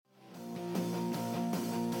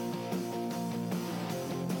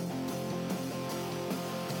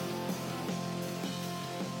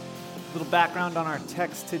Little background on our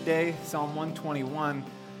text today. Psalm 121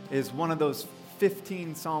 is one of those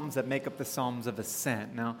 15 psalms that make up the Psalms of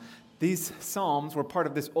Ascent. Now, these psalms were part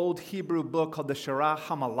of this old Hebrew book called the Shirah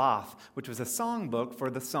Hamalath, which was a songbook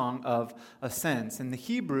for the Song of Ascents. And the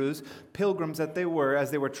Hebrews, pilgrims that they were,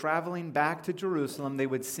 as they were traveling back to Jerusalem, they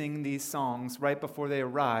would sing these songs right before they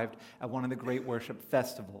arrived at one of the great worship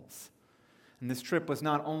festivals. And this trip was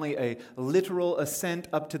not only a literal ascent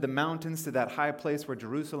up to the mountains to that high place where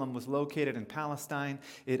Jerusalem was located in Palestine,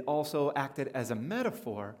 it also acted as a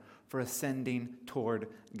metaphor for ascending toward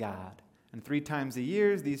God. And 3 times a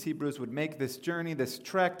year, these Hebrews would make this journey, this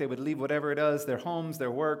trek. They would leave whatever it is, their homes,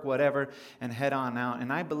 their work, whatever, and head on out.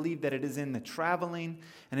 And I believe that it is in the traveling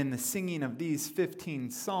and in the singing of these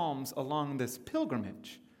 15 psalms along this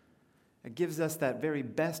pilgrimage, it gives us that very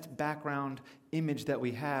best background image that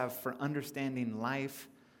we have for understanding life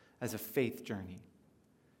as a faith journey.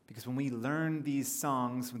 Because when we learn these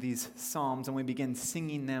songs, these psalms, and we begin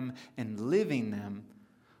singing them and living them,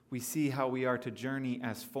 we see how we are to journey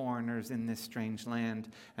as foreigners in this strange land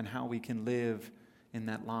and how we can live in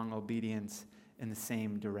that long obedience in the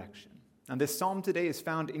same direction. Now, this psalm today is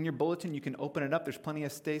found in your bulletin. You can open it up. There's plenty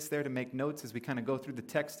of space there to make notes as we kind of go through the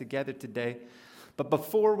text together today. But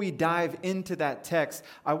before we dive into that text,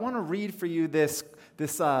 I want to read for you this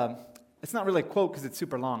it's not really a quote because it's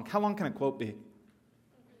super long. How long can a quote be?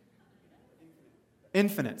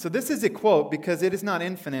 Infinite. So this is a quote because it is not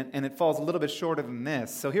infinite and it falls a little bit shorter than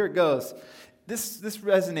this. So here it goes. This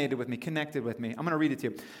resonated with me, connected with me. I'm going to read it to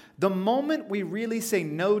you. The moment we really say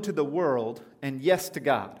no to the world and yes to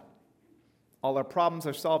God, all our problems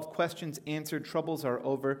are solved, questions answered, troubles are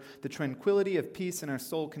over. The tranquility of peace in our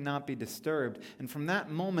soul cannot be disturbed. And from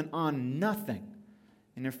that moment on, nothing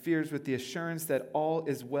interferes with the assurance that all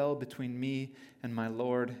is well between me and my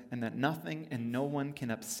Lord, and that nothing and no one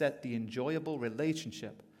can upset the enjoyable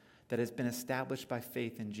relationship that has been established by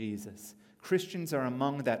faith in Jesus. Christians are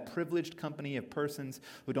among that privileged company of persons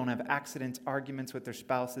who don't have accidents, arguments with their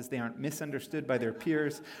spouses. They aren't misunderstood by their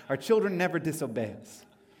peers. Our children never disobey us.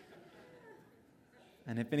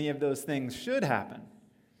 And if any of those things should happen,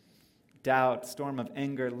 doubt, storm of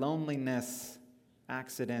anger, loneliness,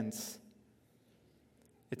 accidents,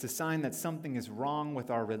 it's a sign that something is wrong with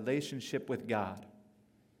our relationship with God.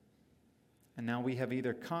 And now we have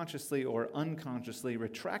either consciously or unconsciously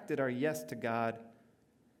retracted our yes to God,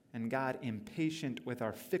 and God, impatient with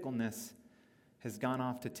our fickleness, has gone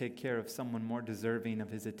off to take care of someone more deserving of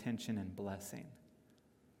his attention and blessing.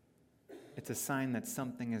 It's a sign that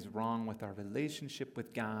something is wrong with our relationship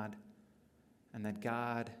with God, and that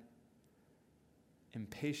God,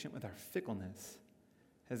 impatient with our fickleness,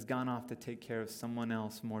 has gone off to take care of someone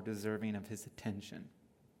else more deserving of his attention.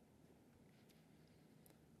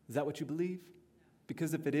 Is that what you believe?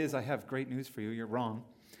 Because if it is, I have great news for you. You're wrong.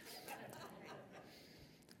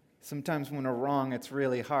 Sometimes when we're wrong, it's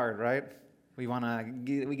really hard, right? We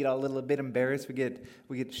get a little bit embarrassed. We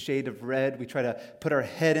get shade of red. We try to put our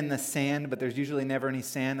head in the sand, but there's usually never any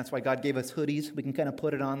sand. That's why God gave us hoodies. We can kind of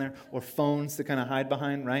put it on there, or phones to kind of hide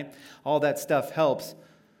behind, right? All that stuff helps.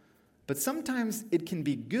 But sometimes it can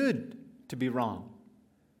be good to be wrong.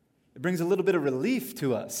 It brings a little bit of relief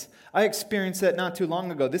to us. I experienced that not too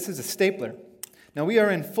long ago. This is a stapler. Now we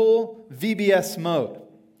are in full VBS mode.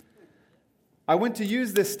 I went to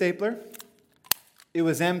use this stapler. It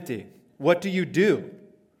was empty. What do? Try again.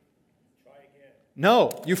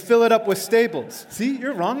 No, you fill it up with staples. See,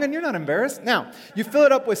 you're wrong and you're not embarrassed. Now, you fill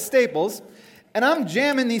it up with staples, and I'm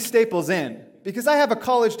jamming these staples in because I have a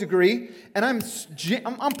college degree, and I'm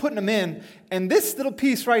putting them in. And this little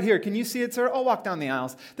piece right here, can you see it, sir? I'll walk down the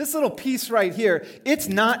aisles. This little piece right here, it's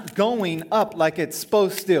not going up like it's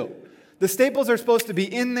supposed to. The staples are supposed to be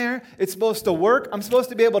in there. It's supposed to work. I'm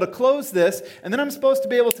supposed to be able to close this, and then I'm supposed to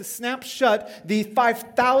be able to snap shut the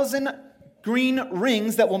 5,000 green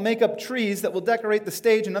rings that will make up trees that will decorate the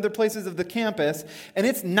stage and other places of the campus, and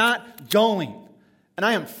it's not going. And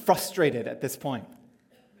I am frustrated at this point.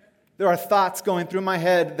 There are thoughts going through my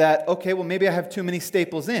head that, okay, well, maybe I have too many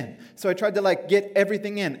staples in. So I tried to get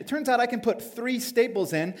everything in. It turns out I can put 3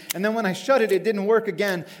 staples in, and then when I shut it, it didn't work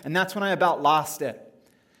again, and that's when I about lost it.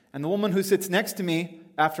 And the woman who sits next to me,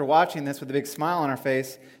 after watching this with a big smile on her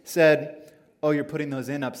face, said, "Oh, you're putting those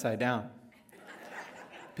in upside down."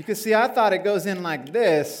 Because, see, I thought it goes in like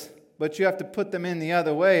this, but you have to put them in the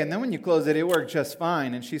other way, and then when you close it, it worked just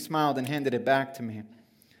fine. And she smiled and handed it back to me.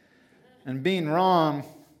 And being wrong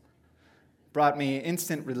brought me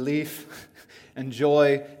instant relief and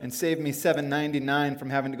joy and saved me $7.99 from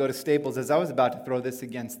having to go to Staples as I was about to throw this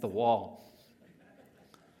against the wall.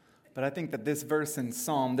 But I think that this verse in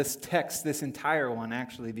Psalm, this text, this entire one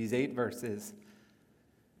actually, these 8 verses,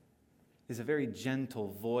 is a very gentle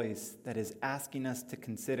voice that is asking us to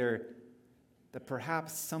consider that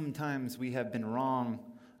perhaps sometimes we have been wrong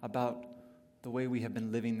about the way we have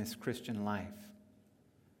been living this Christian life.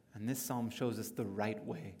 And this psalm shows us the right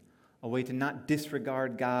way, a way to not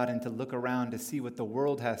disregard God and to look around to see what the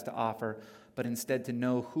world has to offer, but instead to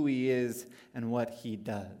know who He is and what He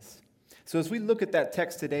does. So as we look at that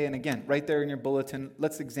text today, and again, right there in your bulletin,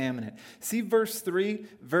 let's examine it. See verse 3,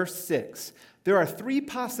 verse 6. There are three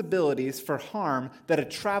possibilities for harm that a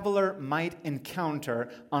traveler might encounter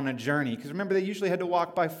on a journey. Because remember, they usually had to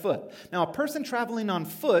walk by foot. Now, a person traveling on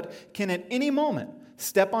foot can at any moment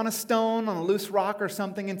step on a stone, on a loose rock or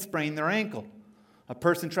something, and sprain their ankle. A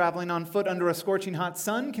person traveling on foot under a scorching hot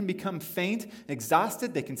sun can become faint,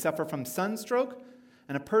 exhausted. They can suffer from sunstroke.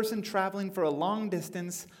 And a person traveling for a long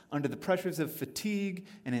distance under the pressures of fatigue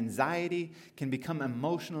and anxiety can become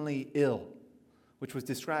emotionally ill, which was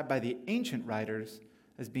described by the ancient writers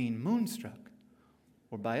as being moonstruck,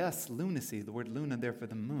 or by us, lunacy, the word luna there for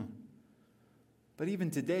the moon. But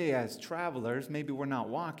even today, as travelers, maybe we're not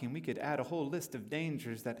walking, we could add a whole list of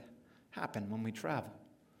dangers that happen when we travel.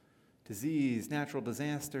 Disease, natural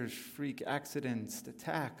disasters, freak accidents,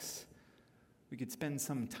 attacks. We could spend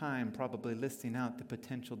some time probably listing out the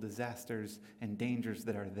potential disasters and dangers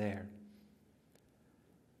that are there.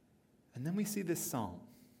 And then we see this psalm.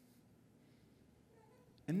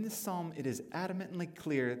 In this psalm, it is adamantly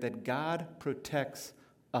clear that God protects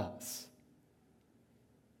us.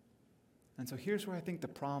 And so here's where I think the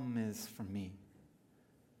problem is for me.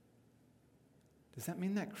 Does that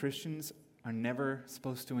mean that Christians are never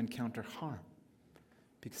supposed to encounter harm?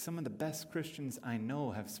 Because some of the best Christians I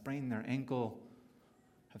know have sprained their ankle,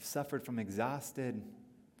 have suffered from exhausted,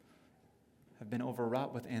 have been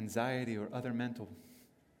overwrought with anxiety or other mental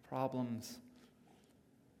problems,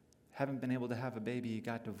 haven't been able to have a baby,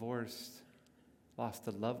 got divorced, lost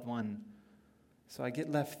a loved one. So I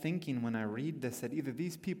get left thinking when I read this that either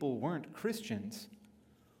these people weren't Christians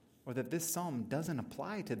or that this psalm doesn't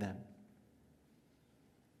apply to them.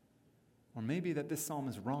 Or maybe that this psalm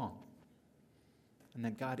is wrong and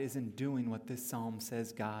that God isn't doing what this psalm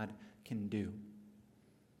says God can do.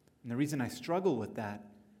 And the reason I struggle with that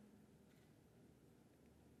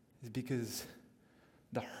is because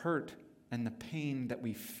the hurt and the pain that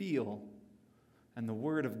we feel and the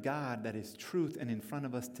Word of God that is truth and in front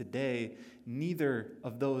of us today, neither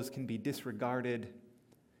of those can be disregarded,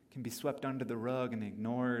 can be swept under the rug and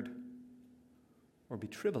ignored, or be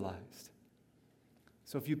trivialized.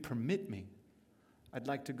 So if you permit me, I'd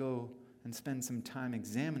like to go and spend some time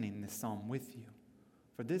examining this psalm with you.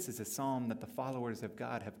 For this is a psalm that the followers of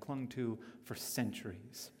God have clung to for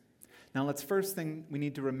centuries. Now, let's first thing we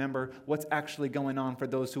need to remember what's actually going on for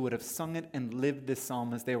those who would have sung it and lived this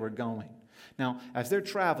psalm as they were going. Now, as they're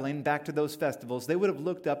traveling back to those festivals, they would have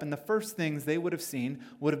looked up, and the first things they would have seen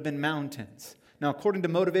would have been mountains. Now, according to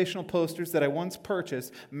motivational posters that I once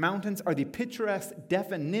purchased, mountains are the picturesque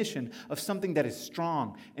definition of something that is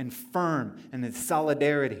strong and firm and its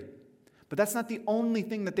solidarity. But that's not the only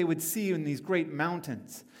thing that they would see in these great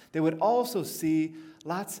mountains. They would also see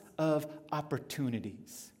lots of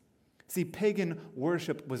opportunities. See, pagan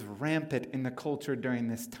worship was rampant in the culture during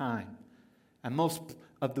this time. And most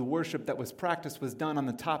of the worship that was practiced was done on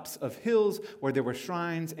the tops of hills where there were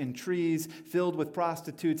shrines and trees filled with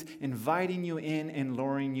prostitutes inviting you in and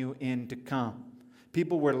luring you in to come.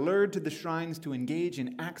 People were lured to the shrines to engage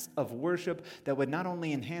in acts of worship that would not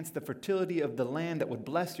only enhance the fertility of the land, that would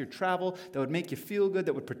bless your travel, that would make you feel good,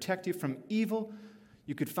 that would protect you from evil.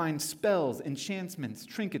 You could find spells, enchantments,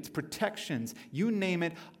 trinkets, protections, you name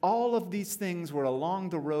it. All of these things were along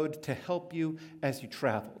the road to help you as you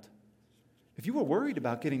traveled. If you were worried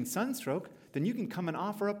about getting sunstroke, then you can come and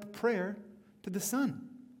offer up a prayer to the sun.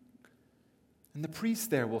 And the priest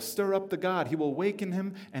there will stir up the god. He will awaken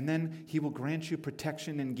him, and then he will grant you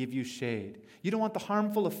protection and give you shade. You don't want the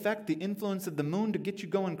harmful effect, the influence of the moon to get you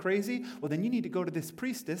going crazy? Well, then you need to go to this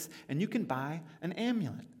priestess, and you can buy an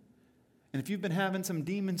amulet. And if you've been having some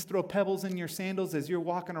demons throw pebbles in your sandals as you're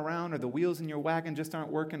walking around, or the wheels in your wagon just aren't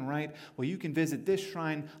working right, well, you can visit this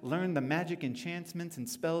shrine, learn the magic enchantments and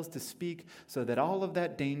spells to speak, so that all of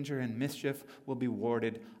that danger and mischief will be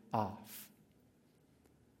warded off.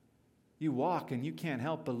 You walk and you can't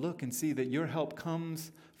help but look and see that your help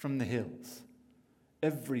comes from the hills.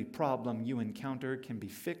 Every problem you encounter can be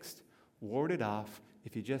fixed, warded off,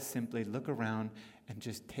 if you just simply look around and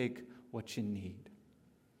just take what you need.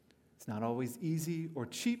 It's not always easy or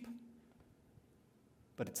cheap,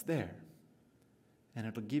 but it's there. And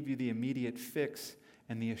it'll give you the immediate fix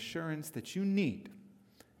and the assurance that you need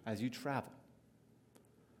as you travel.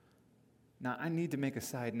 Now, I need to make a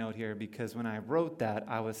side note here because when I wrote that,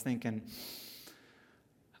 I was thinking,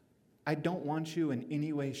 I don't want you in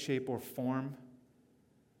any way, shape, or form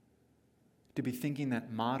to be thinking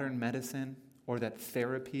that modern medicine or that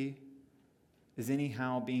therapy is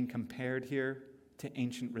anyhow being compared here to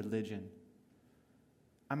ancient religion.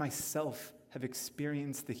 I myself have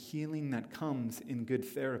experienced the healing that comes in good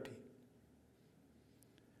therapy.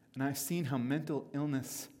 And I've seen how mental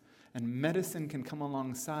illness and medicine can come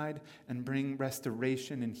alongside and bring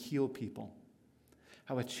restoration and heal people.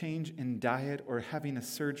 How a change in diet or having a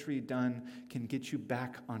surgery done can get you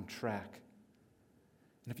back on track.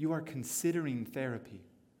 And if you are considering therapy,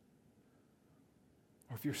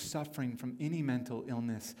 or if you're suffering from any mental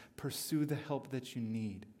illness, pursue the help that you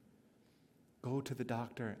need. Go to the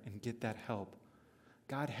doctor and get that help.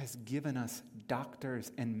 God has given us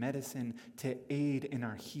doctors and medicine to aid in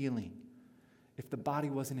our healing. If the body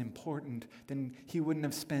wasn't important, then he wouldn't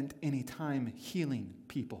have spent any time healing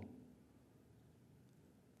people.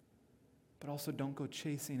 But also don't go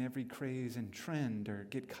chasing every craze and trend or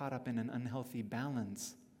get caught up in an unhealthy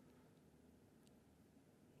balance.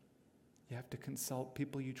 You have to consult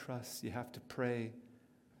people you trust. You have to pray.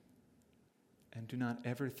 And do not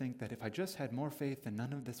ever think that if I just had more faith, then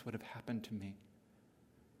none of this would have happened to me.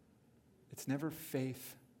 It's never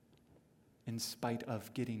faith in spite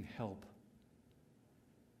of getting help.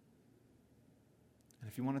 And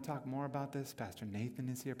if you want to talk more about this, Pastor Nathan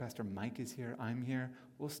is here, Pastor Mike is here, I'm here.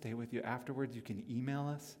 We'll stay with you afterwards. You can email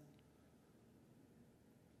us.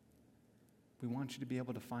 We want you to be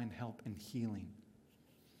able to find help and healing.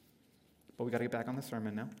 But we got to get back on the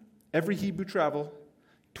sermon now. Every Hebrew traveler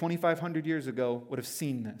 2,500 years ago would have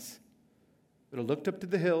seen this. Would have looked up to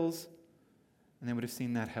the hills, and they would have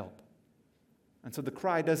seen that help. And so the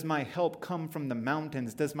cry, does my help come from the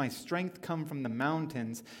mountains? Does my strength come from the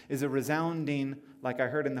mountains? Is a resounding, like I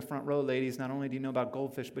heard in the front row, ladies, not only do you know about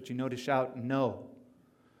goldfish, but you know to shout, no.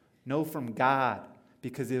 No from God,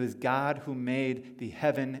 because it was God who made the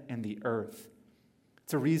heaven and the earth.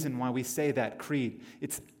 It's a reason why we say that creed.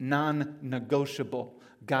 It's non-negotiable.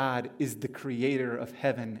 God is the creator of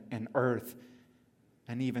heaven and earth,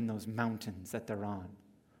 and even those mountains that they're on.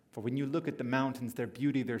 For when you look at the mountains, their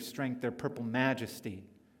beauty, their strength, their purple majesty,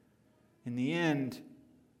 in the end,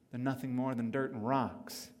 they're nothing more than dirt and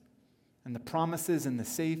rocks. And the promises and the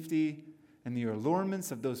safety and the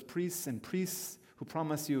allurements of those priests who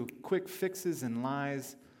promise you quick fixes and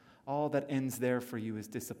lies, all that ends there for you is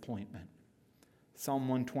disappointment. Psalm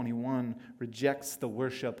 121 rejects the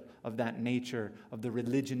worship of that nature, of the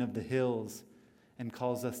religion of the hills, and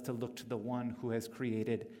calls us to look to the one who has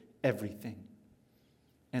created everything.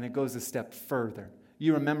 And it goes a step further.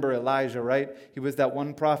 You remember Elijah, right? He was that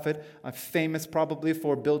one prophet, famous probably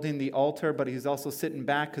for building the altar, but he's also sitting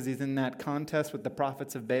back because he's in that contest with the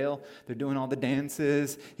prophets of Baal. They're doing all the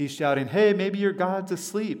dances. He's shouting, hey, maybe your God's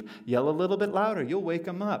asleep. Yell a little bit louder. You'll wake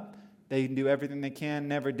him up. They do everything they can,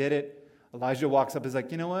 never did it. Elijah walks up and is like,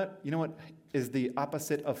 you know what? You know what is the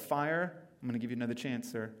opposite of fire? I'm going to give you another chance,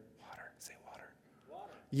 sir. Water. Say water. Water.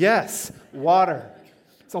 Yes, water.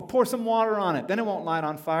 So I'll pour some water on it. Then it won't light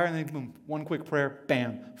on fire. And then boom, one quick prayer,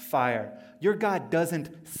 bam, fire. Your God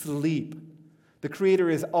doesn't sleep. The Creator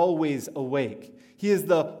is always awake. He is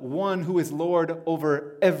the one who is Lord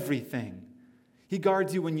over everything. He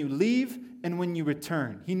guards you when you leave and when you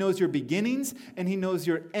return. He knows your beginnings and He knows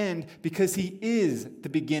your end because He is the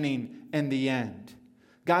beginning and the end.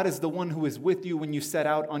 God is the one who is with you when you set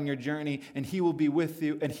out on your journey, and He will be with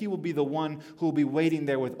you, and He will be the one who will be waiting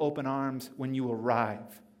there with open arms when you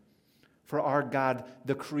arrive. For our God,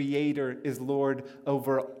 the Creator, is Lord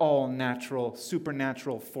over all natural,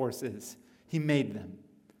 supernatural forces. He made them.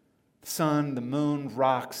 The sun, the moon,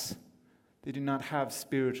 rocks, they do not have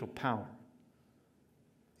spiritual power.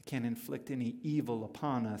 They can't inflict any evil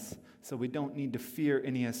upon us, so we don't need to fear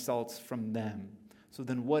any assaults from them. So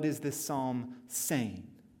then what is this psalm saying?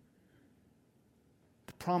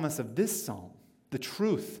 The promise of this psalm, the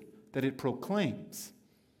truth that it proclaims,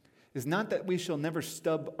 is not that we shall never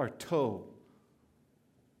stub our toe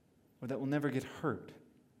or that we'll never get hurt,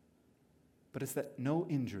 but it's that no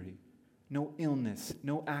injury, no illness,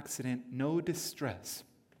 no accident, no distress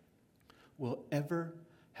will ever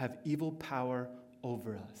have evil power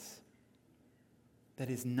over us. That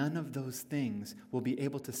is, none of those things will be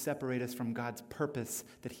able to separate us from God's purpose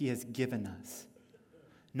that He has given us.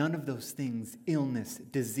 None of those things, illness,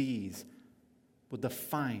 disease, will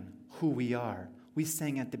define who we are. We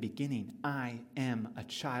sang at the beginning, I am a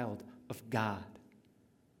child of God.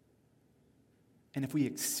 And if we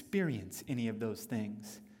experience any of those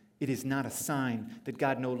things, it is not a sign that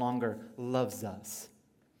God no longer loves us.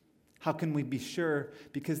 How can we be sure?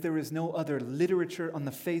 Because there is no other literature on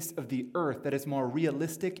the face of the earth that is more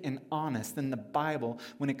realistic and honest than the Bible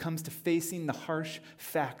when it comes to facing the harsh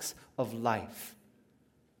facts of life.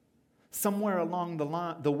 Somewhere along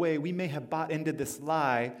the way, we may have bought into this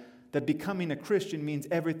lie that becoming a Christian means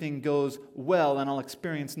everything goes well and I'll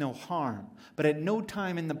experience no harm. But at no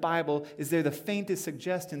time in the Bible is there the faintest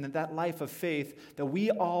suggestion that that life of faith that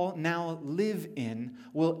we all now live in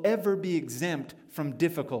will ever be exempt from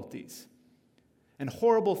difficulties. And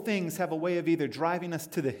horrible things have a way of either driving us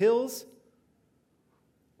to the hills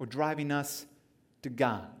or driving us to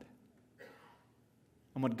God.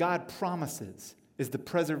 And what God promises is the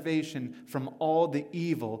preservation from all the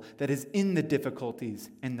evil that is in the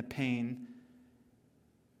difficulties and the pain,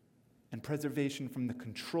 and preservation from the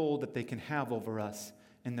control that they can have over us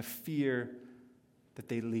and the fear that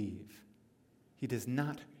they leave. He does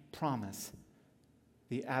not promise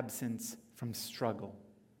the absence from struggle.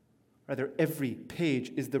 Rather, every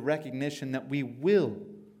page is the recognition that we will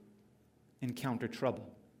encounter trouble.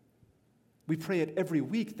 We pray it every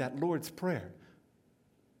week, that Lord's Prayer.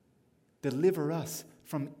 Deliver us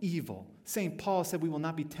from evil. St. Paul said we will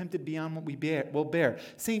not be tempted beyond what we will bear.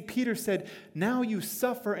 St. Peter said, now you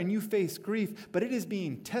suffer and you face grief, but it is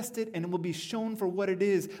being tested and it will be shown for what it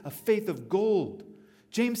is, a faith of gold.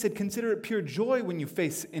 James said, consider it pure joy when you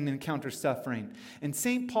face and encounter suffering. And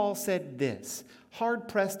St. Paul said this, hard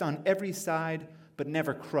pressed on every side, but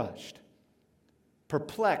never crushed.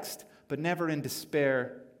 Perplexed, but never in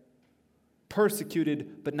despair.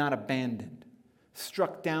 Persecuted, but not abandoned.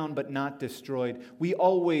 Struck down but not destroyed. We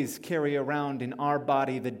always carry around in our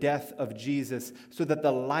body the death of Jesus so that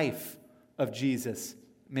the life of Jesus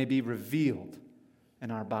may be revealed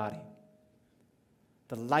in our body.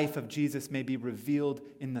 The life of Jesus may be revealed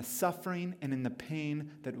in the suffering and in the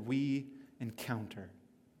pain that we encounter.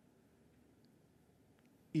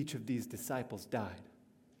 Each of these disciples died,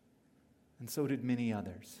 and so did many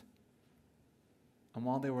others. And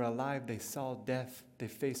while they were alive, they saw death, they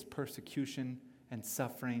faced persecution and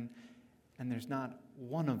suffering, and there's not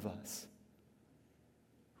one of us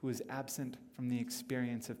who is absent from the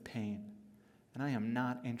experience of pain. And I am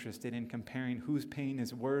not interested in comparing whose pain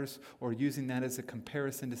is worse or using that as a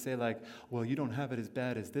comparison to say like, well, you don't have it as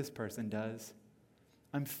bad as this person does.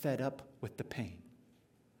 I'm fed up with the pain,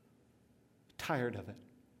 tired of it,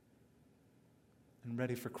 and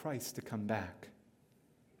ready for Christ to come back.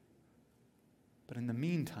 But in the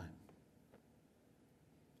meantime,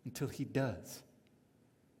 until he does,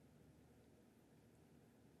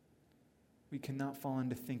 we cannot fall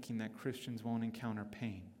into thinking that Christians won't encounter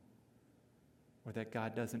pain or that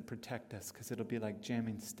God doesn't protect us, because it'll be like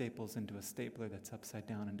jamming staples into a stapler that's upside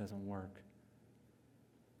down and doesn't work.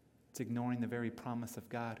 It's ignoring the very promise of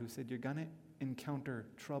God, who said, you're going to encounter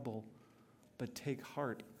trouble, but take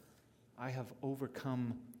heart. I have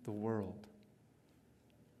overcome the world.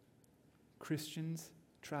 Christians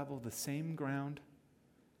travel the same ground,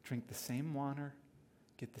 drink the same water,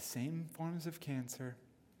 get the same forms of cancer,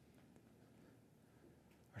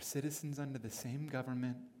 are citizens under the same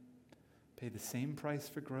government, pay the same price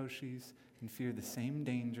for groceries, and fear the same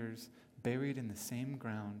dangers, buried in the same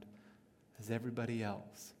ground as everybody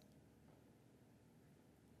else.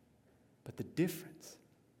 But the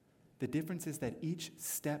difference is that each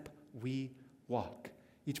step we walk,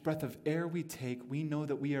 each breath of air we take, we know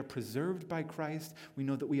that we are preserved by Christ, we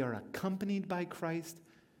know that we are accompanied by Christ,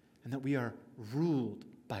 and that we are ruled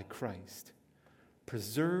by Christ.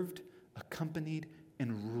 Preserved, accompanied,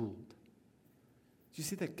 and ruled. Do you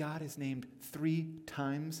see that God is named 3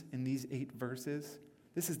 times in these 8 verses?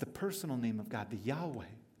 This is the personal name of God, the Yahweh.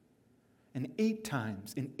 And 8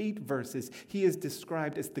 times in 8 verses, he is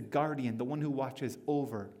described as the guardian, the one who watches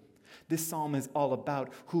over. This psalm is all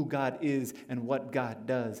about who God is and what God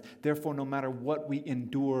does. Therefore, no matter what we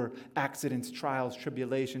endure, accidents, trials,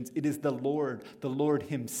 tribulations, it is the Lord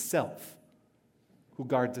himself, who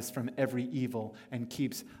guards us from every evil and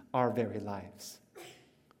keeps our very lives.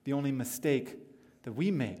 The only mistake that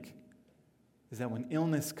we make is that when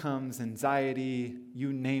illness comes, anxiety,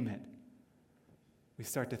 you name it, we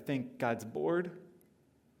start to think God's bored.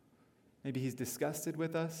 Maybe he's disgusted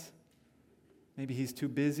with us. Maybe he's too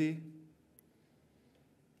busy.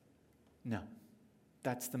 No,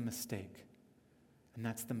 that's the mistake. And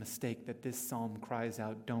that's the mistake that this psalm cries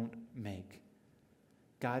out, don't make.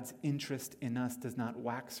 God's interest in us does not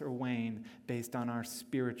wax or wane based on our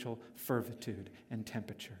spiritual fervitude and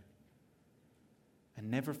temperature.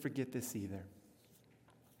 And never forget this either.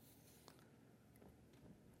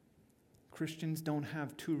 Christians don't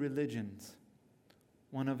have 2 religions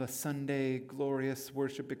one of a Sunday glorious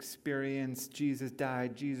worship experience. Jesus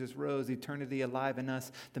died, Jesus rose, eternity alive in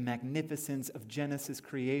us, the magnificence of Genesis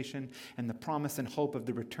creation, and the promise and hope of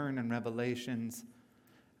the return and Revelations.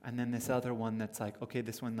 And then this other one that's like, okay,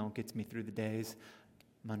 this one though gets me through the days,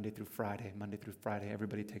 Monday through Friday.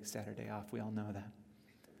 Everybody takes Saturday off. We all know that.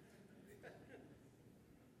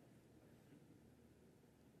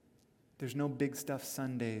 There's no big stuff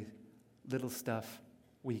Sunday, little stuff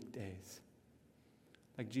weekdays.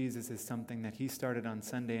 Like Jesus is something that he started on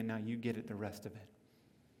Sunday and now you get it the rest of it.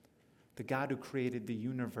 The God who created the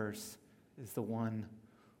universe is the one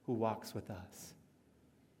who walks with us.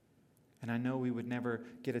 And I know we would never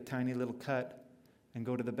get a tiny little cut and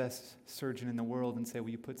go to the best surgeon in the world and say,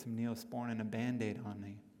 will you put some Neosporin and a Band-Aid on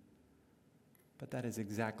me? But that is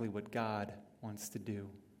exactly what God wants to do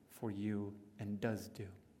for you and does do.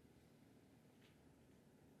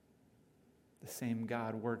 The same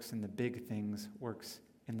God works in the big things, works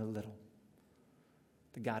in the little.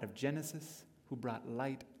 The God of Genesis, who brought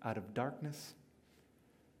light out of darkness,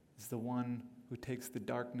 is the one who takes the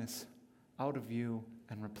darkness out of you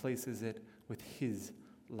and replaces it with his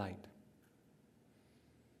light.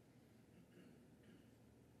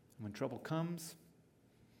 And when trouble comes,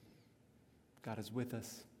 God is with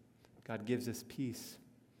us. God gives us peace.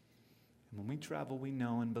 And when we travel, we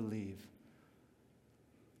know and believe.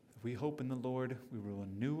 If we hope in the Lord, we will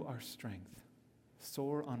renew our strength,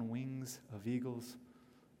 soar on wings of eagles,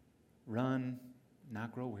 run,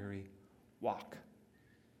 not grow weary, walk,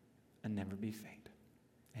 and never be faint.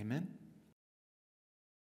 Amen?